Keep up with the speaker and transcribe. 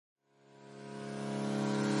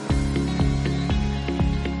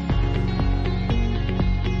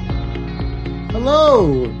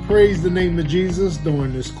Hello, praise the name of Jesus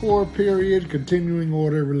during this C.O.R.E period, continuing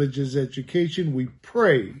order religious education. We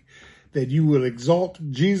pray that you will exalt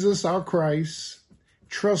Jesus, our Christ,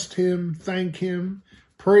 trust him, thank him,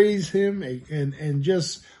 praise him, and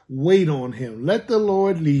just wait on him. Let the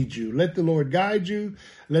Lord lead you. Let the Lord guide you.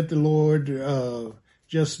 Let the Lord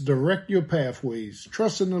just direct your pathways.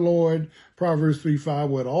 Trust in the Lord, Proverbs 3:5,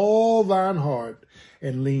 with all thine heart,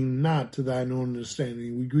 and lean not to thine own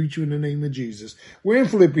understanding. We greet you in the name of Jesus. We're in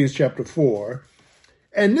Philippians chapter 4,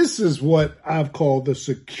 and this is what I've called the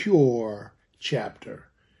secure chapter.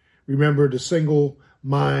 Remember, the single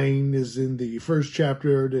mind is in the first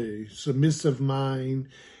chapter. The submissive mind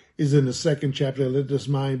is in the second chapter. Let this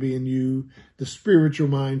mind be in you. The spiritual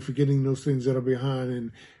mind, forgetting those things that are behind,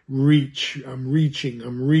 and I'm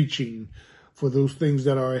reaching for those things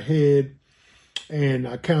that are ahead. And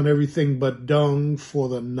I count everything but dung for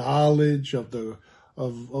the knowledge of the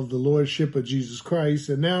Lordship of Jesus Christ.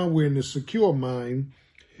 And now we're in the secure mind.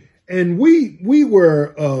 And we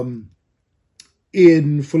were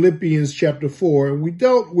in Philippians chapter 4, and we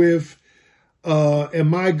dealt with but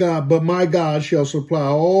my God shall supply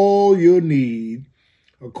all your need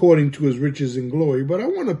according to his riches and glory. But I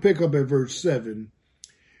want to pick up at verse 7,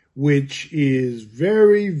 which is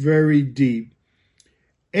very, very deep.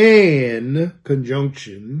 And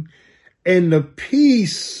conjunction, and the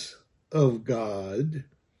peace of God,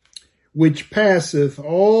 which passeth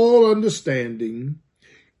all understanding,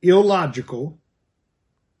 illogical,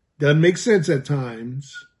 doesn't make sense at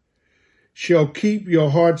times, shall keep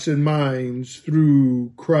your hearts and minds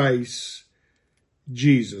through Christ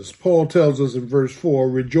Jesus. Paul tells us in verse 4,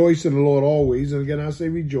 rejoice in the Lord always. And again, I say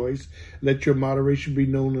rejoice. Let your moderation be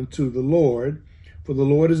known unto the Lord. For the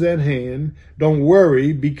Lord is at hand. Don't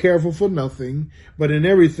worry. Be careful for nothing, but in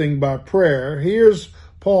everything by prayer. Here's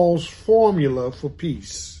Paul's formula for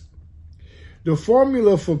peace. The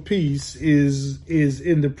formula for peace is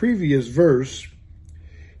in the previous verse.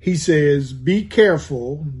 He says, be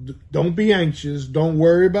careful. Don't be anxious. Don't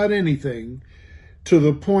worry about anything, to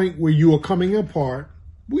the point where you are coming apart.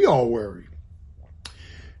 We all worry.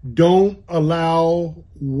 Don't allow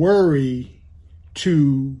worry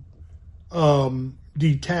to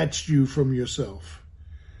detach you from yourself.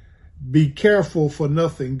 Be careful for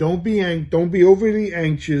nothing. Don't be overly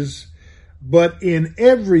anxious, but in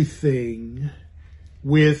everything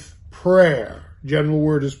with prayer. General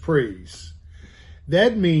word is praise.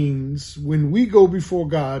 That means when we go before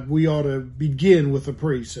God, we ought to begin with a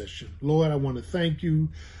praise session. Lord, I want to thank you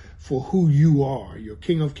for who you are. You're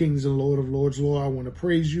King of Kings and Lord of Lords. Lord, I want to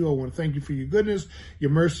praise you. I want to thank you for your goodness,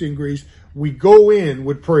 your mercy and grace. We go in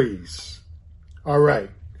with praise. All right.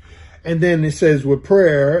 And then it says with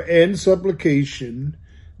prayer and supplication,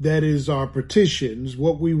 that is our petitions,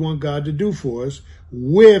 what we want God to do for us,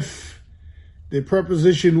 with the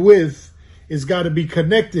preposition with is got to be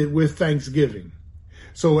connected with thanksgiving.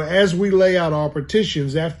 So as we lay out our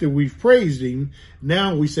petitions after we've praised him,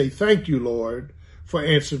 now we say, thank you, Lord, for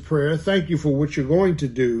answered prayer. Thank you for what you're going to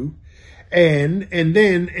do. And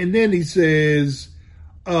then he says,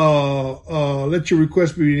 let your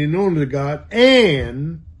request be known to God,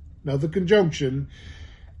 and another conjunction,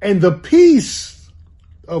 and the peace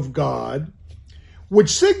of God, which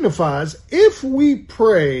signifies if we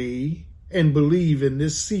pray and believe in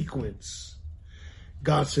this sequence,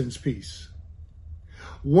 God sends peace.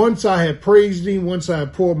 Once I have praised him, once I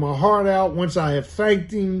have poured my heart out, once I have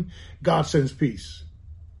thanked him, God sends peace.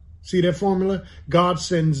 See that formula? God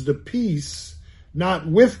sends the peace, not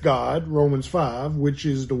with God, Romans 5, which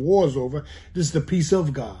is the war's over. This is the peace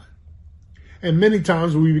of God. And many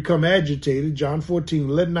times we become agitated. John 14,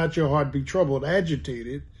 let not your heart be troubled,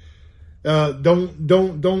 agitated. Don't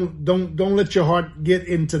let your heart get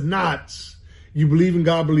into knots. You believe in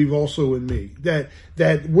God, believe also in me.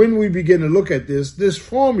 That when we begin to look at this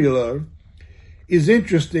formula is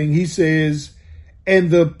interesting. He says,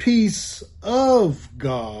 and the peace of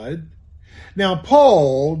God. Now,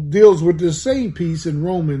 Paul deals with the same peace in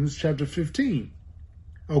Romans chapter 15.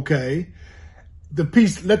 Okay.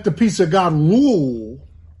 Let the peace of God rule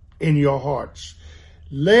in your hearts.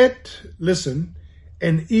 Listen,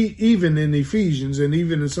 and even in Ephesians and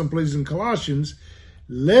even in some places in Colossians,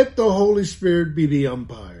 let the Holy Spirit be the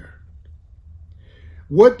umpire.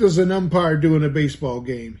 What does an umpire do in a baseball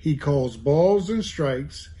game? He calls balls and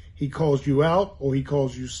strikes. He calls you out or he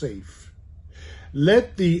calls you safe.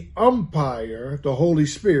 Let the umpire, the Holy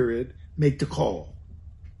Spirit, make the call.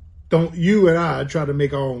 Don't you and I try to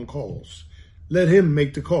make our own calls. Let him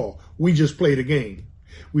make the call. We just play the game.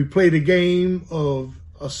 We play the game of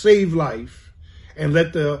a saved life and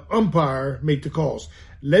let the umpire make the calls.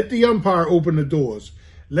 Let the umpire open the doors.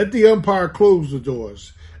 Let the umpire close the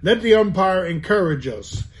doors. Let the umpire encourage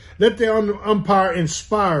us. Let the umpire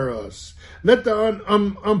inspire us. Let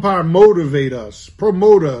the umpire motivate us,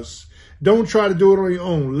 promote us. Don't try to do it on your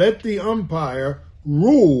own. Let the umpire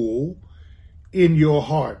rule in your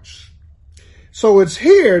hearts. So it's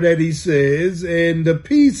here that he says, and the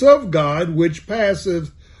peace of God, which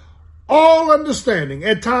passeth all understanding.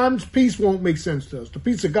 At times, peace won't make sense to us. The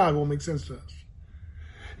peace of God won't make sense to us.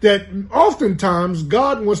 That oftentimes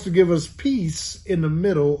God wants to give us peace in the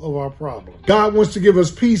middle of our problem. God wants to give us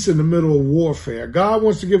peace in the middle of warfare. God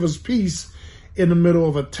wants to give us peace in the middle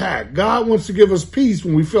of attack. God wants to give us peace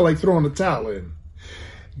when we feel like throwing the towel in.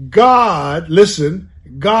 God, listen,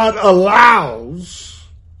 God allows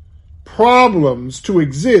problems to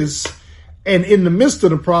exist, and in the midst of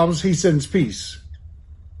the problems, he sends peace.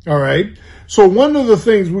 All right? So one of the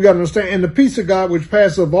things we got to understand, and the peace of God, which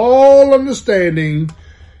passeth all understanding,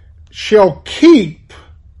 shall keep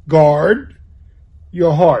guard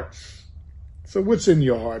your hearts. So what's in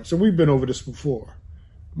your heart? So we've been over this before.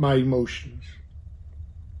 My emotions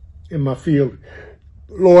and my feelings.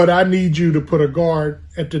 Lord, I need you to put a guard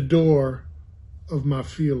at the door of my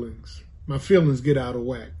feelings. My feelings get out of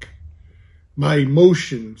whack. My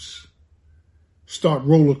emotions start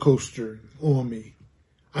roller coastering on me.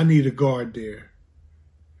 I need a guard there.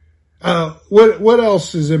 What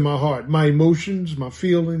else is in my heart? My emotions, my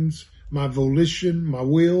feelings, my volition, my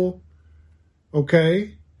will.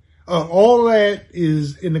 Okay? All that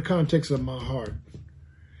is in the context of my heart.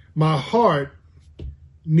 My heart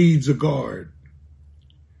needs a guard.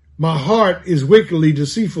 My heart is wickedly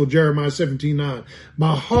deceitful, Jeremiah 17:9.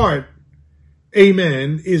 My heart,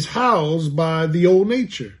 amen, is housed by the old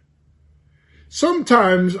nature.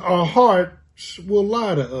 Sometimes our hearts will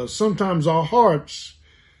lie to us. Sometimes our hearts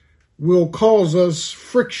will cause us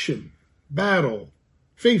friction, battle,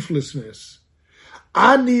 faithlessness.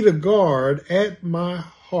 I need a guard at my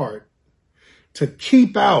heart to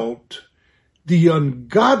keep out the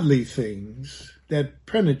ungodly things that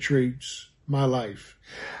penetrates my life.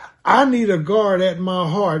 I need a guard at my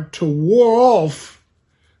heart to ward off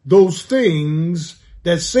those things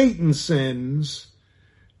that Satan sends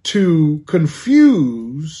to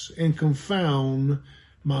confuse and confound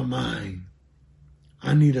my mind.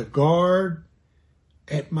 I need a guard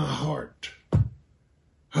at my heart.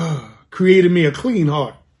 Created me a clean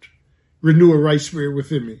heart. Renew a right spirit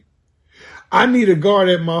within me. I need a guard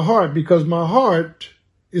at my heart because my heart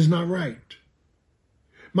is not right.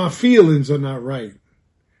 My feelings are not right.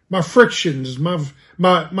 My frictions,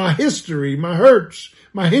 my history, my hurts,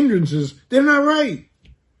 my hindrances, they're not right.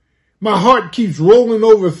 My heart keeps rolling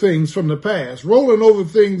over things from the past, rolling over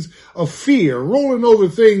things of fear, rolling over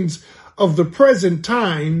things of the present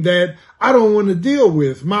time that I don't want to deal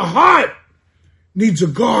with. My heart needs a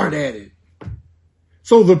guard at it.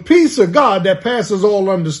 So the peace of God that passes all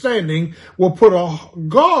understanding will put a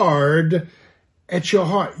guard at your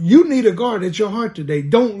heart. You need a guard at your heart today.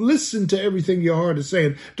 Don't listen to everything your heart is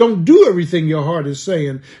saying. Don't do everything your heart is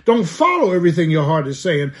saying. Don't follow everything your heart is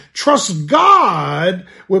saying. Trust God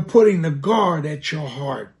with putting the guard at your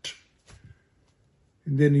heart.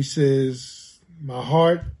 And then he says, my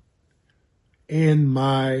heart and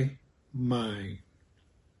my mind.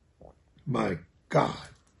 My God.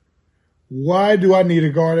 Why do I need a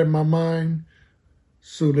guard at my mind?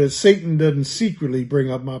 So that Satan doesn't secretly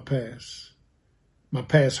bring up my past. My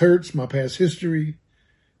past hurts, my past history,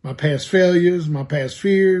 my past failures, my past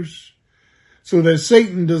fears. So that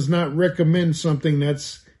Satan does not recommend something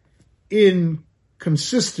that's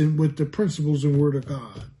inconsistent with the principles and word of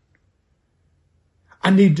God.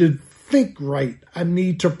 I need to think right. I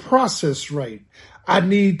need to process right. I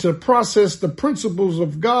need to process the principles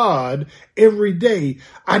of God every day.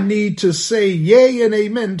 I need to say yea and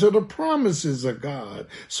amen to the promises of God.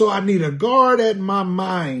 So I need a guard at my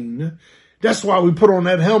mind. That's why we put on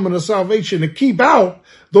that helmet of salvation to keep out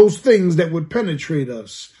those things that would penetrate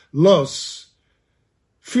us. Lust,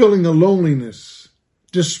 feeling of loneliness,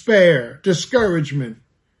 despair, discouragement,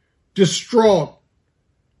 distraught,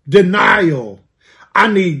 denial. I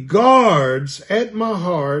need guards at my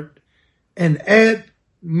heart and at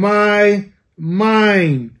my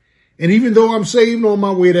mind. And even though I'm saved on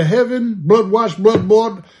my way to heaven, blood washed, blood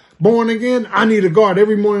bought, born again, I need a guard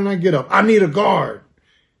every morning I get up. I need a guard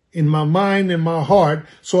in my mind and my heart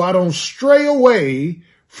so I don't stray away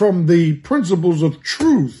from the principles of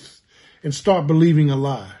truth and start believing a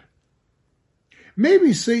lie.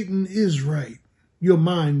 Maybe Satan is right. Your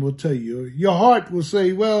mind will tell you. Your heart will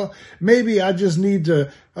say, well, maybe I just need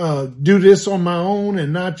to do this on my own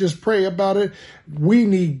and not just pray about it. We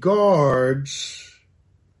need guards,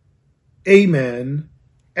 amen,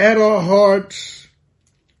 at our hearts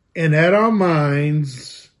and at our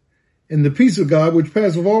minds, and the peace of God, which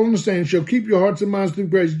passeth all understanding, shall keep your hearts and minds through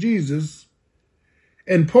Christ Jesus.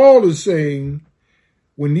 And Paul is saying,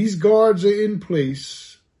 when these guards are in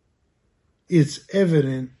place, it's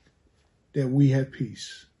evident that we have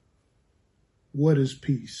peace. What is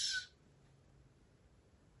peace?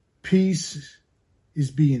 Peace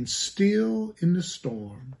is being still in the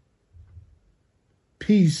storm.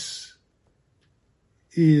 Peace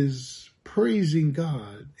is praising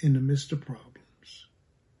God in the midst of problems.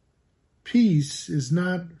 Peace is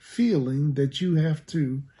not feeling that you have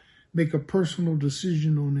to make a personal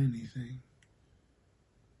decision on anything.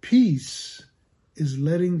 Peace is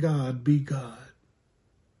letting God be God.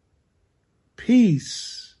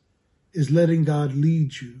 Peace is letting God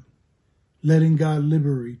lead you, letting God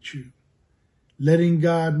liberate you, letting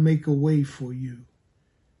God make a way for you.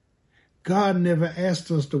 God never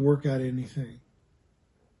asked us to work out anything.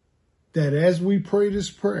 That as we pray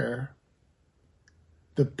this prayer,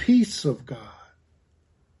 the peace of God,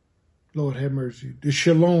 Lord have mercy, the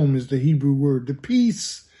shalom is the Hebrew word, the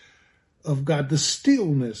peace of God, the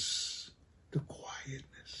stillness, the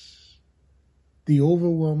quietness, the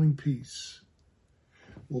overwhelming peace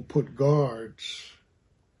will put guards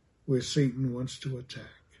where Satan wants to attack.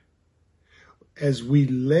 As we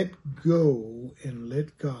let go and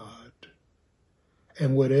let God,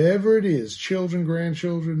 and whatever it is, children,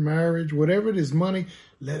 grandchildren, marriage, whatever it is, money,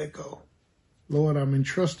 let it go. Lord, I'm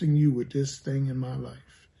entrusting you with this thing in my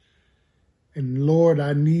life. And Lord,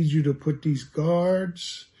 I need you to put these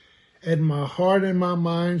guards at my heart and my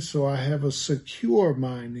mind so I have a secure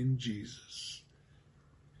mind in Jesus.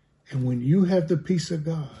 And when you have the peace of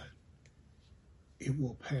God, it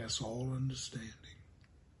will pass all understanding.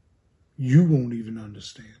 You won't even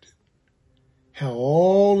understand it. How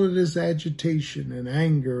all of this agitation and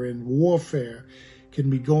anger and warfare can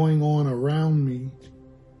be going on around me,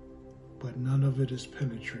 but none of it is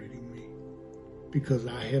penetrating me because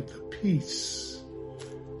I have the peace.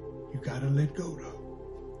 You got to let go,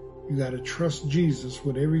 though. You got to trust Jesus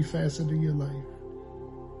with every facet of your life.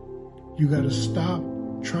 You got to stop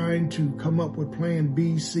trying to come up with plan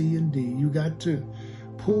B, C, and D. You got to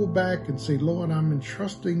pull back and say, Lord, I'm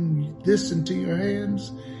entrusting this into your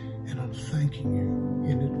hands, and I'm thanking you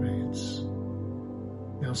in advance.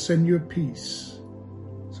 Now send your peace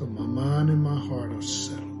so my mind and my heart are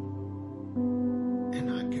settled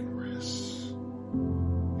and I can rest.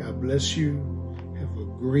 God bless you. Have a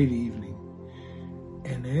great evening.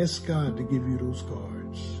 And ask God to give you those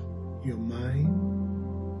guards, your mind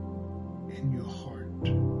and your heart.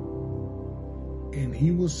 And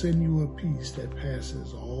he will send you a peace that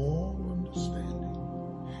passes all understanding.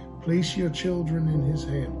 Place your children in his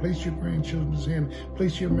hand. Place your grandchildren in his hand.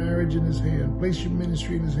 Place your marriage in his hand. Place your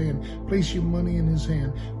ministry in his hand. Place your money in his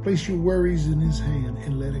hand. Place your worries in his hand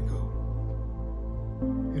and let it go.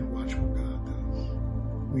 And watch what God does.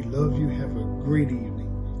 We love you. Have a great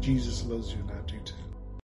evening. Jesus loves you now.